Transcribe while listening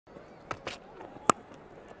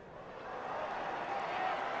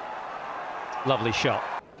Lovely shot.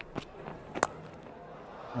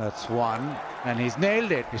 That's one, and he's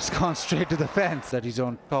nailed it. It's gone straight to the fence. That he's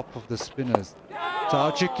on top of the spinners.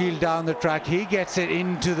 Saud Shakeel down the track. He gets it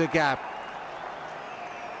into the gap.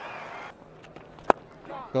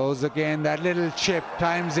 Goes again. That little chip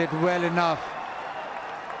times it well enough.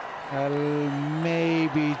 Will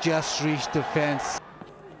maybe just reach the fence.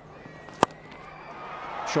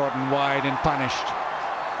 Short and wide and punished.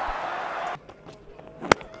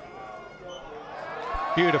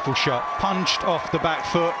 Beautiful shot, punched off the back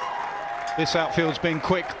foot. This outfield's been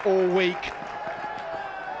quick all week.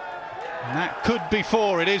 And that could be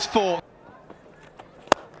four, it is four.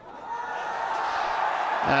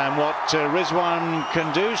 And what Rizwan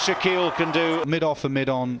can do, Shakeel can do. Mid-off and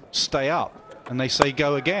mid-on, stay up. And they say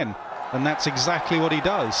go again. And that's exactly what he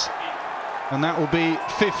does. And that will be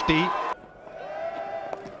 50.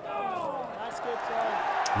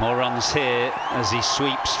 More runs here as he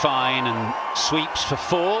sweeps fine and sweeps for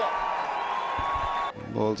four.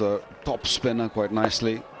 Bowls a top spinner quite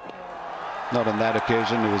nicely. Not on that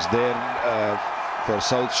occasion. It was there for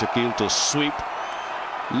Saud Shakeel to sweep.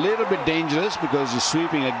 Little bit dangerous because he's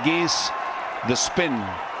sweeping against the spin.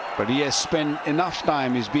 But he has spent enough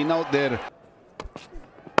time. He's been out there.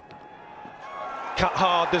 Cut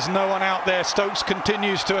hard, there's no one out there. Stokes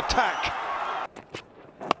continues to attack.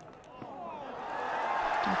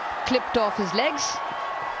 Clipped off his legs.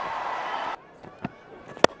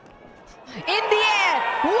 In the air,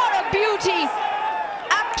 what a beauty!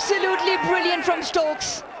 Absolutely brilliant from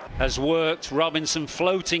Stokes. Has worked, Robinson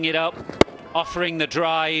floating it up, offering the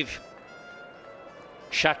drive.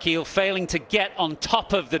 Shakeel failing to get on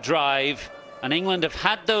top of the drive, and England have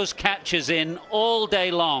had those catches in all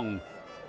day long.